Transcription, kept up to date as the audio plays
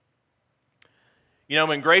You know,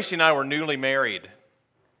 when Gracie and I were newly married,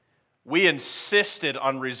 we insisted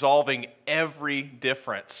on resolving every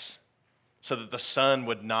difference so that the sun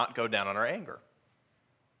would not go down on our anger.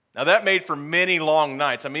 Now, that made for many long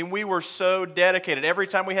nights. I mean, we were so dedicated. Every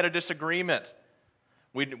time we had a disagreement,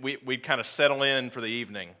 we'd kind of settle in for the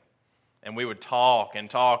evening, and we would talk, and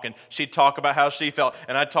she'd talk about how she felt,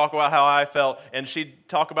 and I'd talk about how I felt, and she'd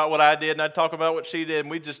talk about what I did, and I'd talk about what she did, and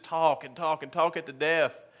we'd just talk it to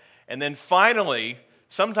death. And then finally,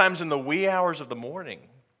 sometimes in the wee hours of the morning,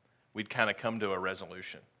 we'd kind of come to a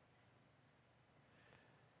resolution.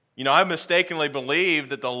 You know, I mistakenly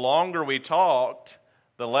believed that the longer we talked,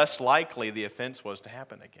 the less likely the offense was to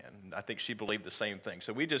happen again. I think she believed the same thing.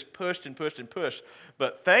 So we just pushed and pushed and pushed.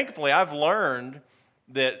 But thankfully, I've learned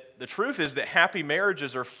that the truth is that happy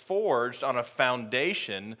marriages are forged on a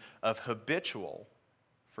foundation of habitual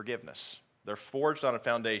forgiveness. They're forged on a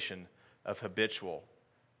foundation of habitual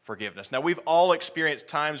forgiveness. Now, we've all experienced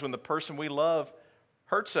times when the person we love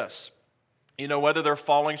hurts us. You know, whether they're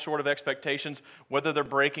falling short of expectations, whether they're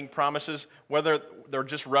breaking promises, whether they're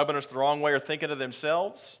just rubbing us the wrong way or thinking of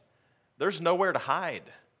themselves, there's nowhere to hide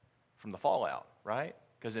from the fallout, right?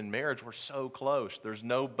 Because in marriage, we're so close. There's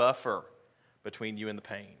no buffer between you and the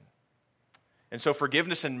pain. And so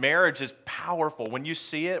forgiveness in marriage is powerful. When you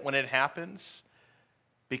see it, when it happens,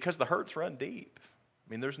 because the hurts run deep. I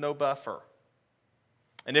mean, there's no buffer.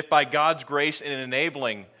 And if by God's grace in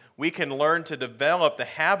enabling, we can learn to develop the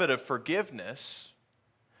habit of forgiveness,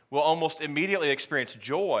 we'll almost immediately experience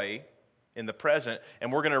joy in the present,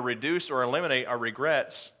 and we're going to reduce or eliminate our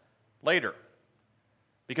regrets later.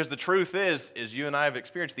 Because the truth is you and I have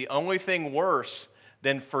experienced, the only thing worse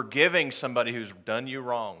than forgiving somebody who's done you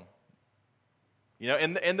wrong. You know,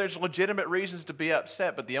 and there's legitimate reasons to be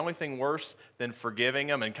upset, but the only thing worse than forgiving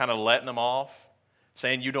them and kind of letting them off,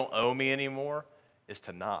 saying you don't owe me anymore, is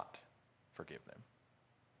to not forgive them.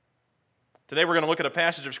 Today we're going to look at a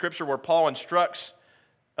passage of Scripture where Paul instructs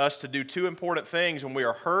us to do two important things when we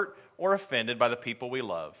are hurt or offended by the people we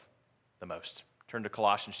love the most. Turn to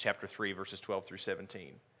Colossians chapter 3, verses 12 through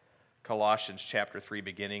 17. Colossians chapter 3,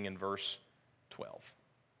 beginning in verse 12.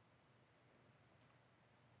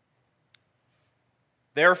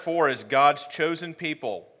 Therefore, as God's chosen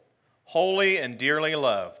people, holy and dearly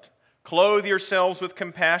loved, clothe yourselves with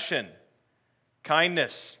compassion,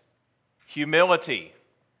 kindness, humility,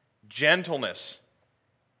 gentleness,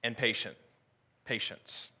 and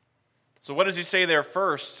patience. So what does he say there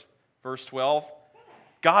first? Verse 12,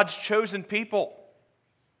 God's chosen people.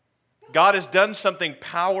 God has done something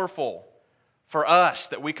powerful for us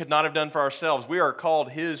that we could not have done for ourselves. We are called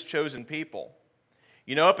His chosen people.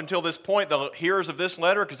 You know, up until this point, the hearers of this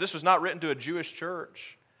letter, because this was not written to a Jewish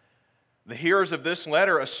church, the hearers of this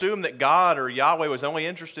letter assumed that God or Yahweh was only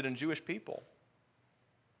interested in Jewish people.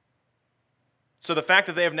 So the fact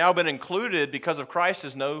that they have now been included because of Christ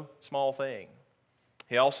is no small thing.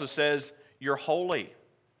 He also says, you're holy.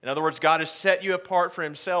 In other words, God has set you apart for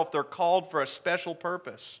Himself. They're called for a special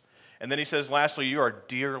purpose. And then he says, lastly, you are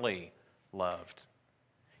dearly loved.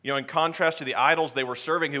 You know, in contrast to the idols they were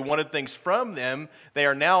serving who wanted things from them, they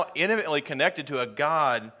are now intimately connected to a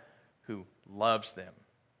God who loves them.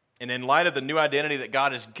 And in light of the new identity that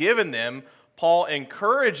God has given them, Paul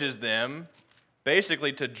encourages them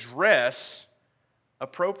basically to dress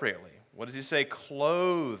appropriately. What does he say?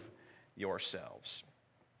 Clothe yourselves.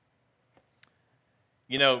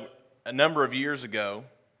 You know, a number of years ago,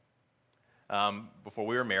 before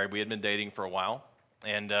we were married, we had been dating for a while,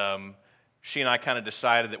 and she and I kind of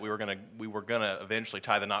decided that we were gonna eventually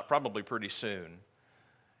tie the knot, probably pretty soon.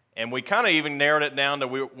 And we kind of even narrowed it down to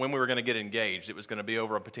when we were going to get engaged. It was going to be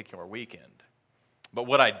over a particular weekend. But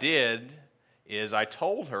what I did is I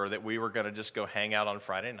told her that we were going to just go hang out on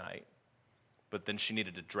Friday night, but then she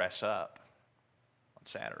needed to dress up on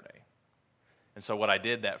Saturday. And so what I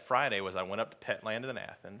did that Friday was I went up to Petland in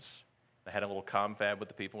Athens. I had a little confab with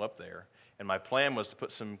the people up there. And my plan was to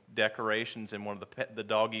put some decorations in one of the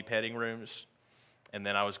doggy petting rooms. And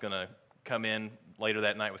then I was going to come in later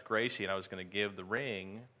that night with Gracie, and I was going to give the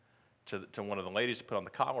ring to one of the ladies to put on the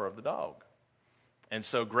collar of the dog. And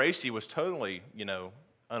so Gracie was totally,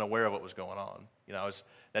 unaware of what was going on.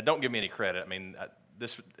 Now don't give me any credit. I mean,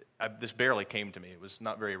 this barely came to me. It was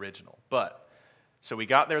not very original. But, so we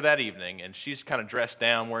got there that evening, and she's kind of dressed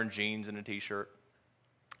down, wearing jeans and a T-shirt.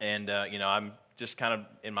 And, I'm just kind of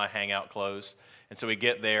in my hangout clothes. And so we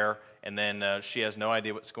get there, and then she has no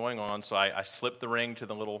idea what's going on. So I slip the ring to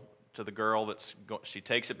the girl she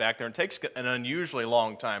takes it back there, and takes an unusually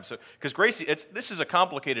long time. So, because Gracie, this is a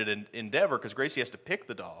complicated endeavor, because Gracie has to pick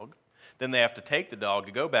the dog, then they have to take the dog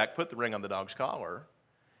to go back, put the ring on the dog's collar,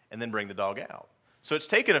 and then bring the dog out. So it's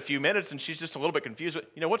taken a few minutes, and she's just a little bit confused.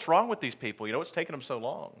 What's wrong with these people? What's taking them so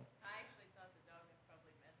long? I actually thought the dog had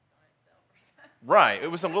probably messed on itself or something. Right.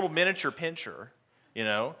 It was a little miniature pinscher,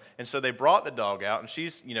 And so they brought the dog out, and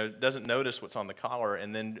she's, doesn't notice what's on the collar.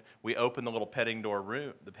 And then we open the little petting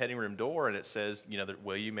room door, and it says,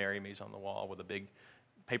 "Will you marry me?" is on the wall with a big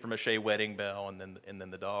paper mache wedding bell, and then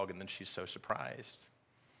the dog. And then she's so surprised.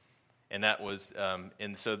 And that was,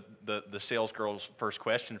 and so the sales girl's first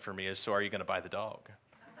question for me is, "So are you going to buy the dog?"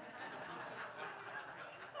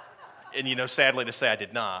 And sadly to say, I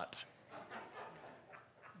did not.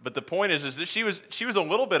 But the point is that she was a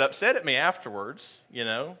little bit upset at me afterwards,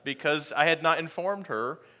 because I had not informed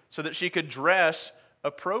her so that she could dress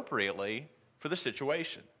appropriately for the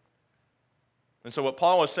situation. And so what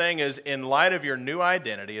Paul is saying is, in light of your new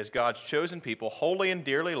identity as God's chosen people, holy and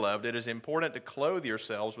dearly loved, it is important to clothe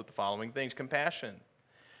yourselves with the following things. Compassion.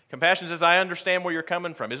 Compassion says, I understand where you're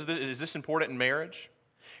coming from. Is this important in marriage?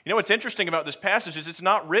 What's interesting about this passage is it's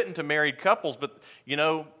not written to married couples, but,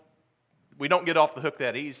 we don't get off the hook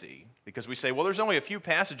that easy because we say, well, there's only a few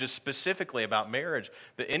passages specifically about marriage,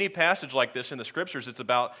 but any passage like this in the Scriptures, it's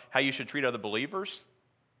about how you should treat other believers,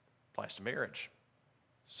 applies to marriage.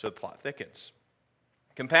 So the plot thickens.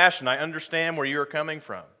 Compassion, I understand where you're coming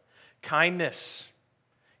from. Kindness,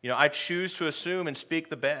 I choose to assume and speak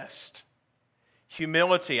the best.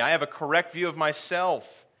 Humility, I have a correct view of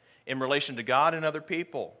myself in relation to God and other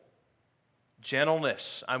people.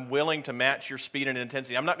 Gentleness, I'm willing to match your speed and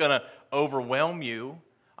intensity. I'm not going to overwhelm you.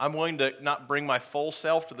 I'm willing to not bring my full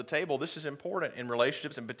self to the table. This is important in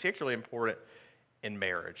relationships and particularly important in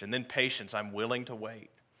marriage. And then patience, I'm willing to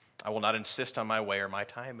wait. I will not insist on my way or my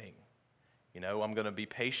timing. I'm going to be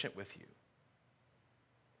patient with you.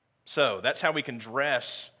 So that's how we can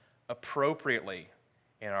dress appropriately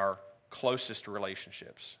in our closest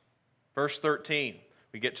relationships. Verse 13,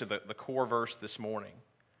 we get to the core verse this morning.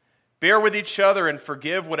 Bear with each other and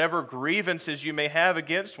forgive whatever grievances you may have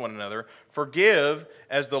against one another. Forgive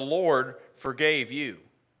as the Lord forgave you.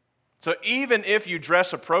 So even if you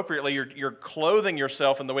dress appropriately, you're clothing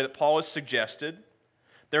yourself in the way that Paul has suggested,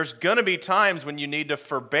 there's going to be times when you need to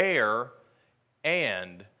forbear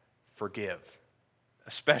and forgive,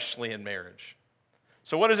 especially in marriage.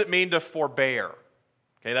 So what does it mean to forbear?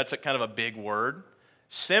 Okay, that's kind of a big word.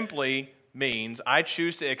 Simply means I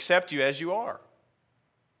choose to accept you as you are,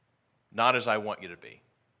 not as I want you to be.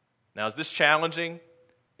 Now, is this challenging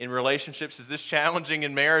in relationships? Is this challenging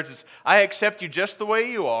in marriage? I accept you just the way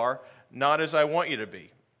you are, not as I want you to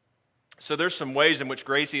be. So there's some ways in which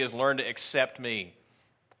Gracie has learned to accept me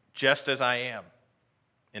just as I am.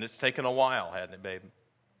 And it's taken a while, hasn't it, babe?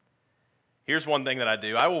 Here's one thing that I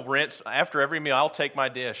do. I will rinse, after every meal, I'll take my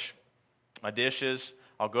dishes,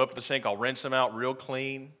 I'll go up to the sink, I'll rinse them out real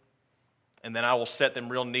clean, and then I will set them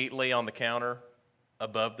real neatly on the counter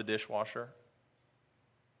above the dishwasher,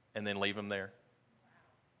 and then leave them there.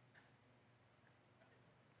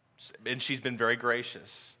 And she's been very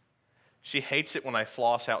gracious. She hates it when I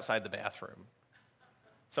floss outside the bathroom.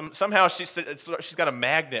 Somehow she's got a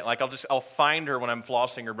magnet. Like I'll find her when I'm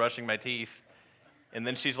flossing or brushing my teeth, and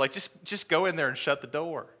then she's like, just go in there and shut the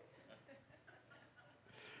door.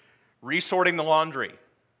 Resorting the laundry.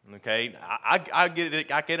 Okay, I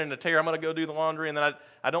get in a tear. I'm going to go do the laundry, and then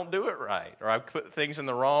I don't do it right, or I put things in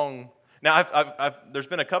the wrong. Now, there's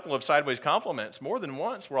been a couple of sideways compliments more than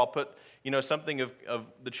once where I'll put something of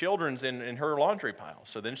the children's in her laundry pile.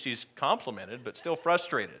 So then she's complimented, but still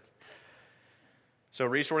frustrated. So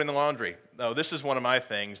resorting the laundry. Oh, this is one of my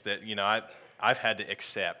things that I've had to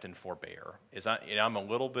accept and forbear. Is I'm a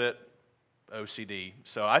little bit OCD.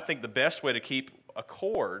 So I think the best way to keep a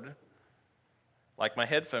cord, like my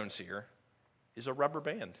headphones here, is a rubber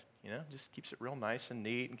band. Just keeps it real nice and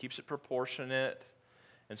neat and keeps it proportionate.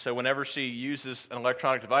 And so whenever she uses an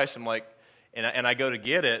electronic device, I'm like, and I go to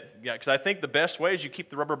get it, because I think the best way is you keep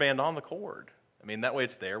the rubber band on the cord. That way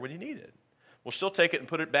it's there when you need it. Well, she'll take it and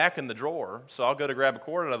put it back in the drawer, so I'll go to grab a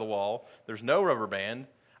cord out of the wall. There's no rubber band.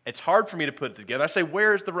 It's hard for me to put it together. I say,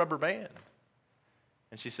 where's the rubber band?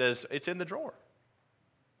 And she says, it's in the drawer.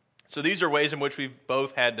 So these are ways in which we've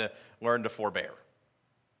both had to learn to forbear.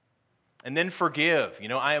 And then forgive.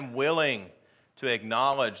 I am willing to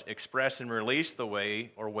acknowledge, express, and release the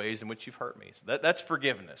way or ways in which you've hurt me. So that's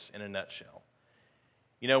forgiveness in a nutshell.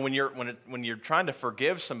 When you're trying to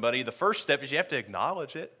forgive somebody, the first step is you have to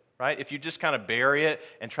acknowledge it, right? If you just kind of bury it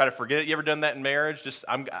and try to forget it, you ever done that in marriage? It's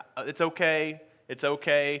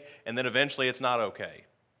okay, and then eventually it's not okay.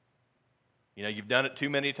 You've done it too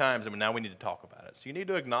many times, and now we need to talk about it. So you need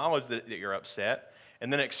to acknowledge that you're upset,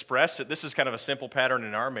 and then express it. This is kind of a simple pattern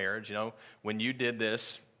in our marriage. When you did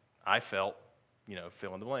this, I felt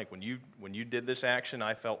fill in the blank. When you did this action,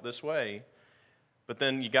 I felt this way. But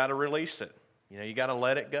then you got to release it. You got to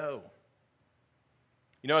let it go.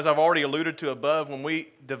 As I've already alluded to above, when we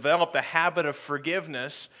develop the habit of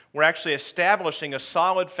forgiveness, we're actually establishing a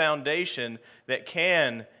solid foundation that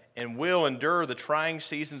can and will endure the trying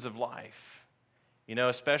seasons of life.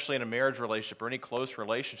 Especially in a marriage relationship or any close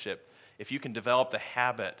relationship, if you can develop the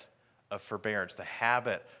habit of forbearance, the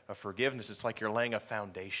habit of forgiveness, it's like you're laying a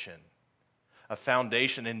foundation,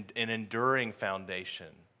 an enduring foundation,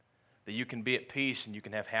 that you can be at peace and you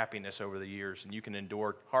can have happiness over the years and you can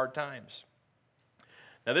endure hard times.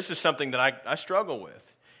 Now, this is something that I struggle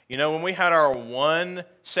with. When we had our one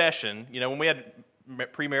session, when we had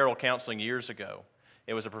premarital counseling years ago,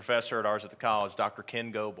 it was a professor at ours at the college, Dr.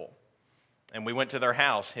 Ken Goebel. And we went to their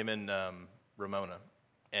house, him and Ramona.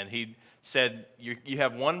 And he said, you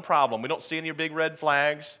have one problem. We don't see any big red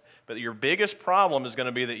flags, but your biggest problem is going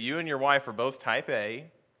to be that you and your wife are both type A.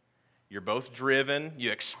 You're both driven.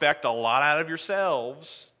 You expect a lot out of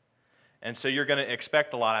yourselves. And so you're going to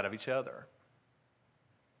expect a lot out of each other.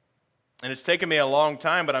 And it's taken me a long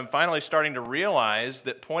time, but I'm finally starting to realize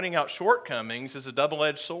that pointing out shortcomings is a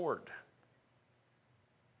double-edged sword.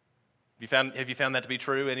 Have you found that to be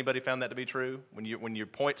true? Anybody found that to be true? When you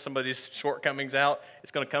point somebody's shortcomings out,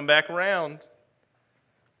 it's going to come back around.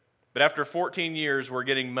 But after 14 years, we're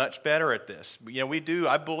getting much better at this.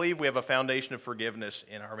 I believe we have a foundation of forgiveness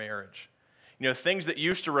in our marriage. Things that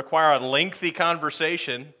used to require a lengthy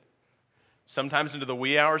conversation, sometimes into the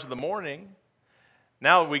wee hours of the morning,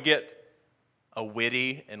 now we get a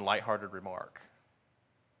witty and lighthearted remark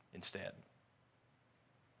instead.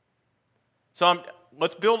 So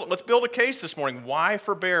let's build a case this morning. Why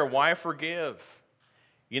forbear? Why forgive?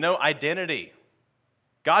 Identity.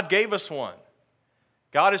 God gave us one.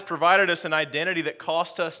 God has provided us an identity that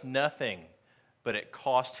cost us nothing, but it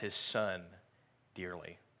cost His Son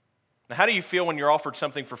dearly. Now, how do you feel when you're offered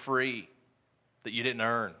something for free that you didn't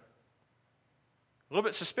earn? A little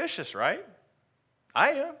bit suspicious, right?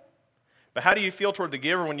 I am. But how do you feel toward the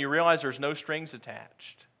giver when you realize there's no strings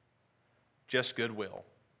attached? Just goodwill.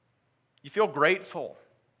 You feel grateful.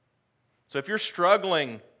 So if you're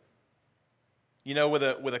struggling, with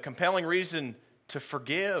a compelling reason to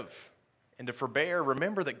forgive and to forbear,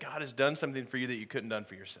 remember that God has done something for you that you couldn't done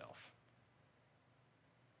for yourself.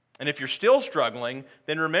 And if you're still struggling,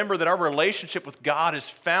 then remember that our relationship with God is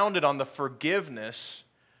founded on the forgiveness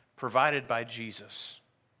provided by Jesus.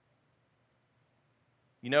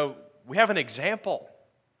 We have an example.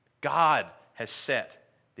 God has set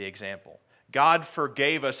the example. God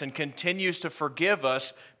forgave us and continues to forgive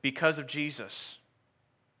us because of Jesus.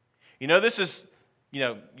 This is,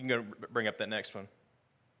 you can go bring up that next one.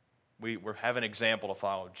 We have an example to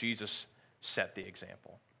follow. Jesus set the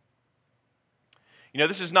example.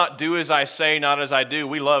 This is not do as I say, not as I do.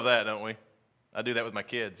 We love that, don't we? I do that with my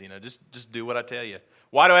kids, just do what I tell you.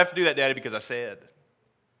 Why do I have to do that, Daddy? Because I said.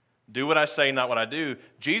 Do what I say, not what I do.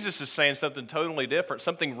 Jesus is saying something totally different,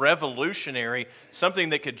 something revolutionary,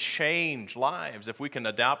 something that could change lives if we can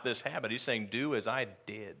adopt this habit. He's saying, do as I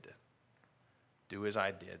did. Do as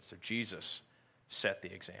I did. So Jesus set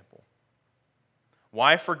the example.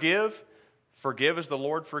 Why forgive? Forgive as the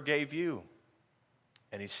Lord forgave you.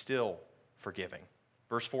 And He's still forgiving.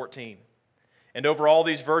 Verse 14. And over all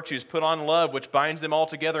these virtues, put on love, which binds them all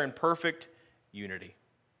together in perfect unity.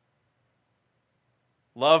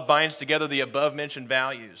 Love binds together the above-mentioned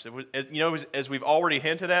values. As we've already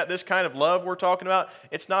hinted at, this kind of love we're talking about,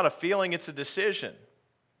 it's not a feeling, it's a decision.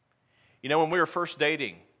 When we were first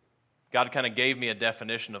dating, God kind of gave me a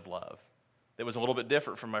definition of love that was a little bit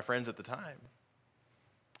different from my friends at the time.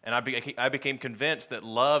 And I became convinced that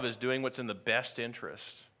love is doing what's in the best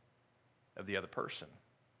interest of the other person.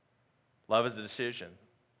 Love is a decision.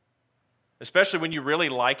 Especially when you really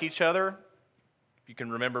like each other, if you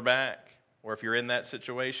can remember back, or if you're in that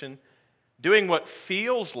situation, doing what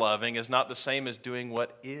feels loving is not the same as doing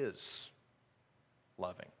what is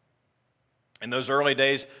loving. In those early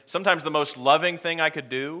days, sometimes the most loving thing I could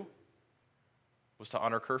do was to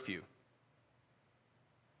honor curfew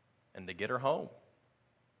and to get her home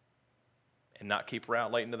and not keep her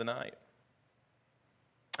out late into the night.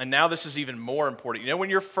 And now this is even more important. When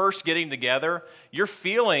you're first getting together, your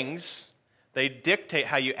feelings, they dictate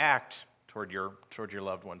how you act toward your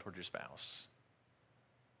loved one, toward your spouse.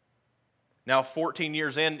 Now, 14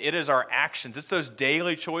 years in, it is our actions. It's those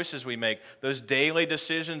daily choices we make, those daily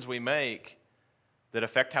decisions we make that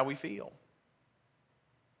affect how we feel.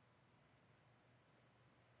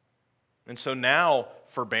 And so now,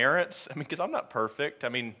 forbearance, because I'm not perfect.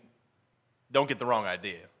 Don't get the wrong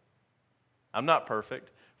idea. I'm not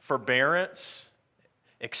perfect. Forbearance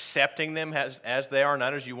accepting them as they are,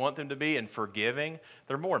 not as you want them to be, and forgiving,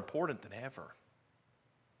 they're more important than ever.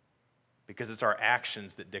 Because it's our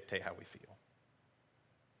actions that dictate how we feel.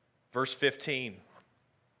 Verse 15.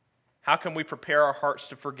 How can we prepare our hearts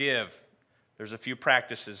to forgive? There's a few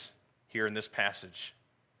practices here in this passage.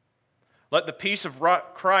 Let the peace of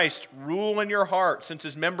Christ rule in your heart, since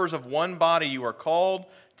as members of one body you are called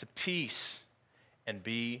to peace, and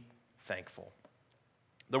be thankful.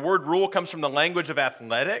 The word rule comes from the language of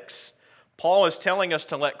athletics. Paul is telling us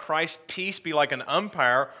to let Christ's peace be like an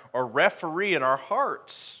umpire or referee in our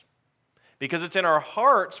hearts. Because it's in our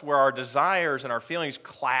hearts where our desires and our feelings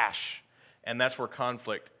clash, and that's where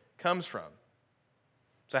conflict comes from.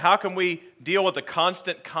 So how can we deal with the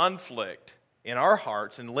constant conflict in our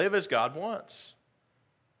hearts and live as God wants?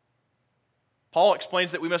 Paul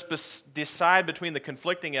explains that we must decide between the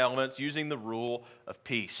conflicting elements using the rule of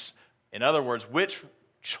peace. In other words, which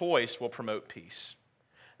choice will promote peace?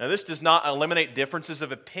 Now, this does not eliminate differences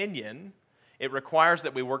of opinion. It requires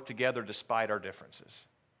that we work together despite our differences.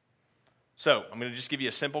 So, I'm going to just give you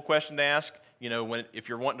a simple question to ask. If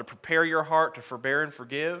you're wanting to prepare your heart to forbear and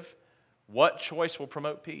forgive, what choice will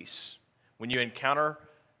promote peace? When you encounter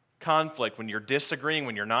conflict, when you're disagreeing,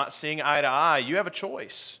 when you're not seeing eye to eye, you have a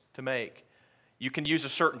choice to make. You can use a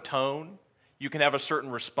certain tone. You can have a certain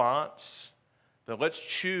response. But let's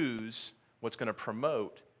choose what's going to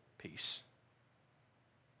promote peace.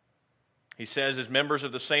 He says, as members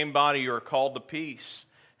of the same body, you are called to peace.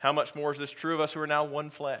 How much more is this true of us who are now one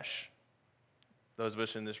flesh? Those of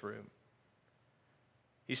us in this room.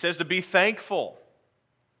 He says to be thankful.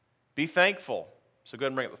 Be thankful. So go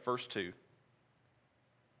ahead and bring up the first two.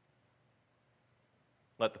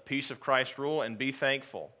 Let the peace of Christ rule and be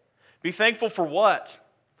thankful. Be thankful for what?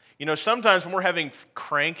 Sometimes when we're having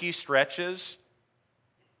cranky stretches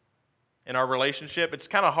in our relationship, it's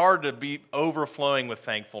kind of hard to be overflowing with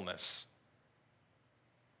thankfulness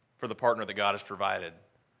for the partner that God has provided.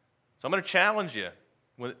 So I'm going to challenge you.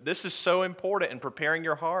 This is so important in preparing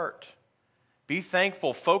your heart. Be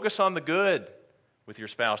thankful. Focus on the good with your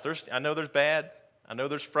spouse. I know there's bad. I know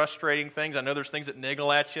there's frustrating things. I know there's things that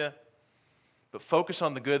niggle at you. But focus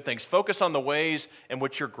on the good things. Focus on the ways in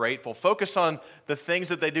which you're grateful. Focus on the things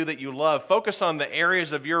that they do that you love. Focus on the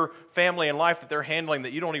areas of your family and life that they're handling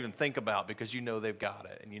that you don't even think about because you know they've got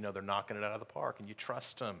it and you know they're knocking it out of the park and you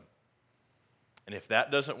trust them. And if that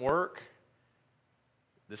doesn't work,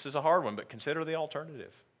 this is a hard one, but consider the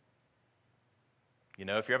alternative.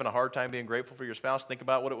 If you're having a hard time being grateful for your spouse, think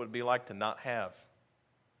about what it would be like to not have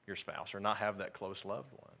your spouse or not have that close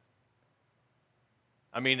loved one.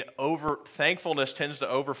 Thankfulness tends to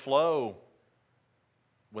overflow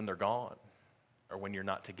when they're gone or when you're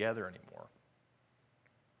not together anymore.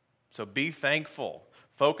 So be thankful.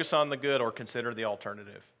 Focus on the good or consider the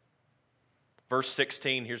alternative. Verse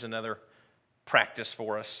 16, here's another practice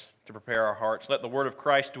for us to prepare our hearts. Let the word of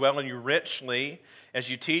Christ dwell in you richly as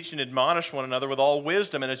you teach and admonish one another with all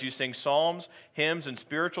wisdom and as you sing psalms, hymns, and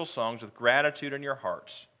spiritual songs with gratitude in your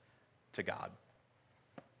hearts to God.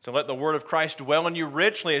 So let the word of Christ dwell in you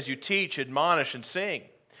richly as you teach, admonish, and sing.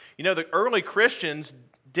 The early Christians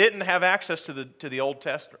didn't have access to the Old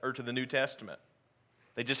Testament or to the New Testament.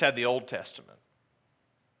 They just had the Old Testament.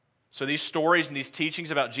 So these stories and these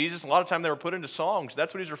teachings about Jesus, a lot of time they were put into songs.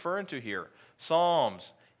 That's what he's referring to here.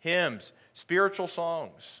 Psalms, hymns, spiritual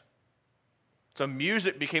songs. So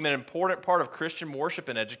music became an important part of Christian worship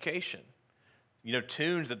and education.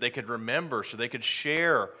 Tunes that they could remember so they could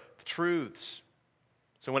share the truths.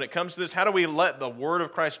 So when it comes to this, how do we let the word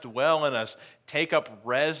of Christ dwell in us, take up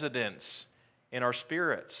residence in our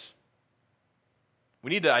spirits? We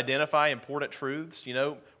need to identify important truths.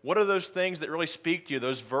 What are those things that really speak to you,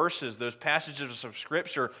 those verses, those passages of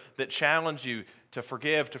Scripture that challenge you to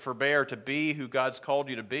forgive, to forbear, to be who God's called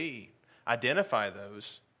you to be? Identify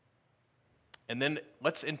those. And then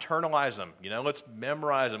let's internalize them. Let's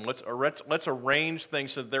memorize them. Let's arrange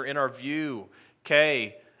things so that they're in our view.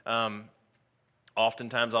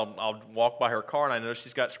 Oftentimes I'll walk by her car and I know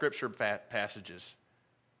she's got Scripture passages,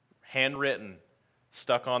 handwritten,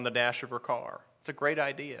 stuck on the dash of her car. It's a great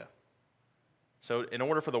idea. So in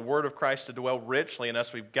order for the word of Christ to dwell richly in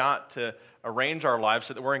us, we've got to arrange our lives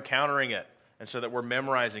so that we're encountering it and so that we're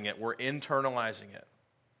memorizing it, we're internalizing it.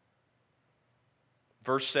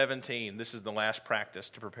 Verse 17, this is the last practice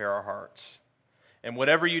to prepare our hearts. And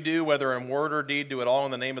whatever you do, whether in word or deed, do it all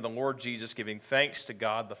in the name of the Lord Jesus, giving thanks to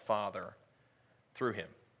God the Father through him.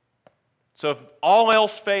 So if all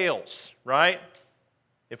else fails, right?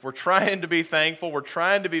 If we're trying to be thankful, we're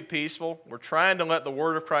trying to be peaceful, we're trying to let the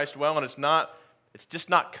word of Christ dwell, and it's just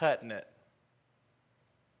not cutting it,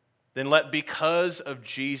 then let because of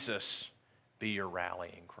Jesus be your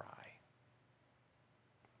rallying cry.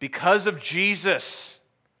 Because of Jesus,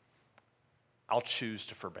 I'll choose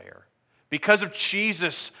to forbear. Because of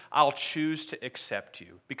Jesus, I'll choose to accept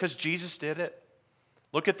you. Because Jesus did it.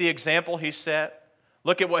 Look at the example he set.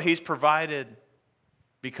 Look at what he's provided.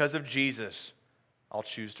 Because of Jesus, I'll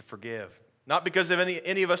choose to forgive. Not because of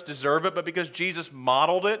any of us deserve it, but because Jesus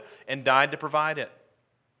modeled it and died to provide it.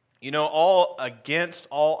 You know, all against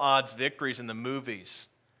all odds victories in the movies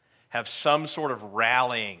have some sort of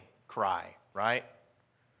rallying cry, right?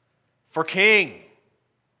 For king,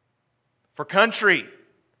 for country,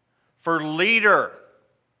 for leader.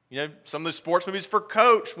 You know, some of the sports movies for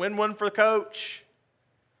coach, win one for coach.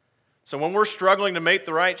 So when we're struggling to make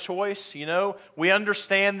the right choice, you know, we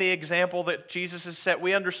understand the example that Jesus has set.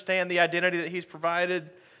 We understand the identity that he's provided.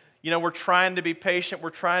 You know, we're trying to be patient. We're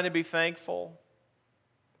trying to be thankful.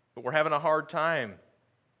 But we're having a hard time.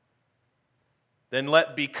 Then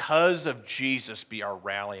let because of Jesus be our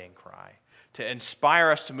rallying cry, to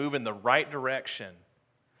inspire us to move in the right direction,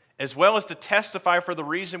 as well as to testify for the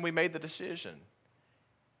reason we made the decision.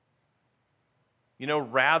 You know,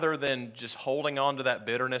 rather than just holding on to that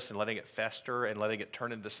bitterness and letting it fester and letting it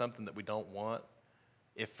turn into something that we don't want,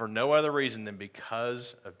 if for no other reason than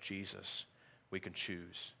because of Jesus, we can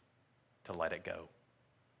choose to let it go.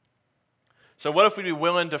 So what if we'd be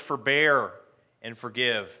willing to forbear and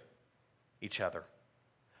forgive each other?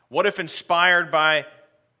 What if, inspired by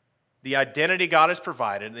the identity God has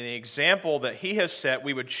provided and the example that he has set,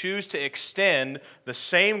 we would choose to extend the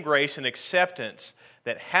same grace and acceptance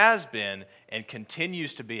that has been and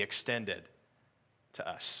continues to be extended to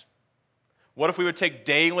us? What if we would take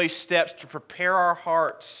daily steps to prepare our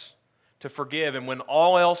hearts to forgive, and when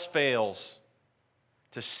all else fails,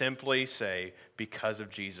 to simply say, because of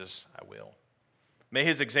Jesus, I will? May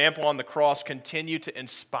his example on the cross continue to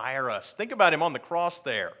inspire us. Think about him on the cross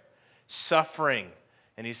there, suffering,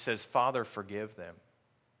 and he says, Father, forgive them,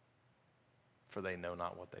 for they know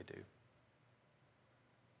not what they do.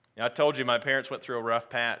 Now, I told you my parents went through a rough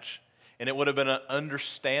patch, and it would have been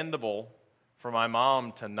understandable for my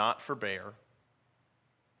mom to not forbear,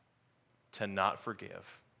 to not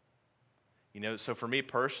forgive. You know, so for me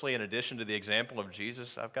personally, in addition to the example of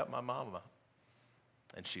Jesus, I've got my mama.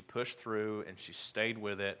 And she pushed through, and she stayed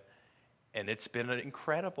with it, and it's been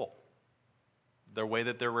incredible. The way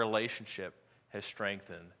that their relationship has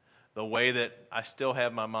strengthened, the way that I still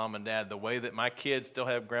have my mom and dad, the way that my kids still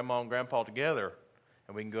have grandma and grandpa together,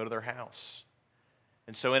 and we can go to their house.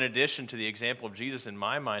 And so in addition to the example of Jesus in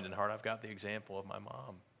my mind and heart, I've got the example of my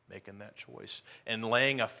mom making that choice and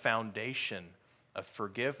laying a foundation of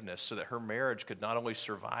forgiveness so that her marriage could not only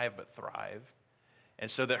survive but thrive,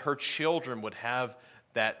 and so that her children would have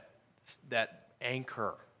that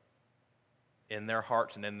anchor in their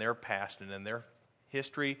hearts and in their past and in their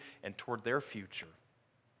history and toward their future.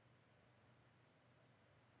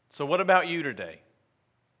 So what about you today?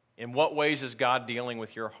 In what ways is God dealing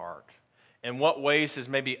with your heart? In what ways is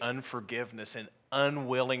maybe unforgiveness and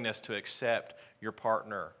unwillingness to accept your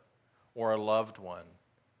partner or a loved one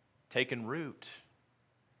taken root?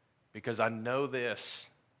 Because I know this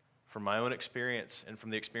from my own experience and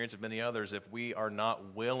from the experience of many others, if we are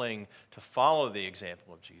not willing to follow the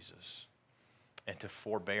example of Jesus and to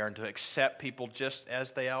forbear and to accept people just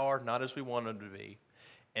as they are, not as we want them to be,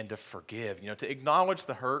 and to forgive, to acknowledge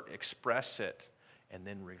the hurt, express it, and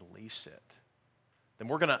then release it, then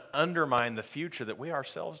we're going to undermine the future that we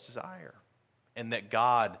ourselves desire and that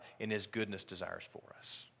God in his goodness desires for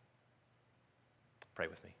us. Pray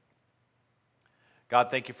with me. God,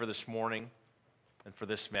 thank you for this morning and for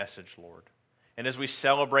this message, Lord. And as we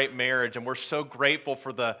celebrate marriage, and we're so grateful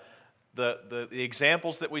for the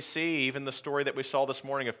examples that we see, even the story that we saw this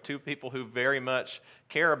morning of two people who very much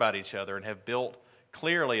care about each other and have built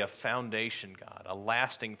clearly a foundation, God, a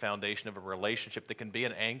lasting foundation of a relationship that can be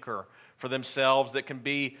an anchor for themselves, that can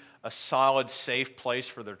be a solid, safe place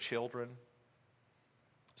for their children.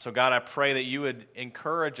 So God, I pray that you would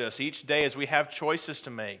encourage us each day as we have choices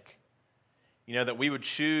to make, that we would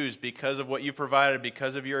choose because of what you provided,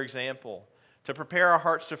 because of your example, to prepare our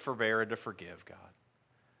hearts to forbear and to forgive, God,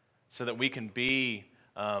 so that we can be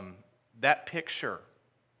that picture,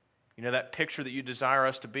 that picture that you desire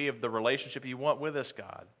us to be of the relationship you want with us,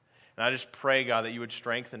 God. And I just pray, God, that you would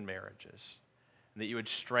strengthen marriages and that you would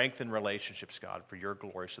strengthen relationships, God, for your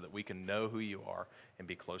glory so that we can know who you are and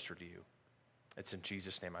be closer to you. It's in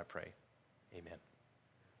Jesus' name I pray. Amen.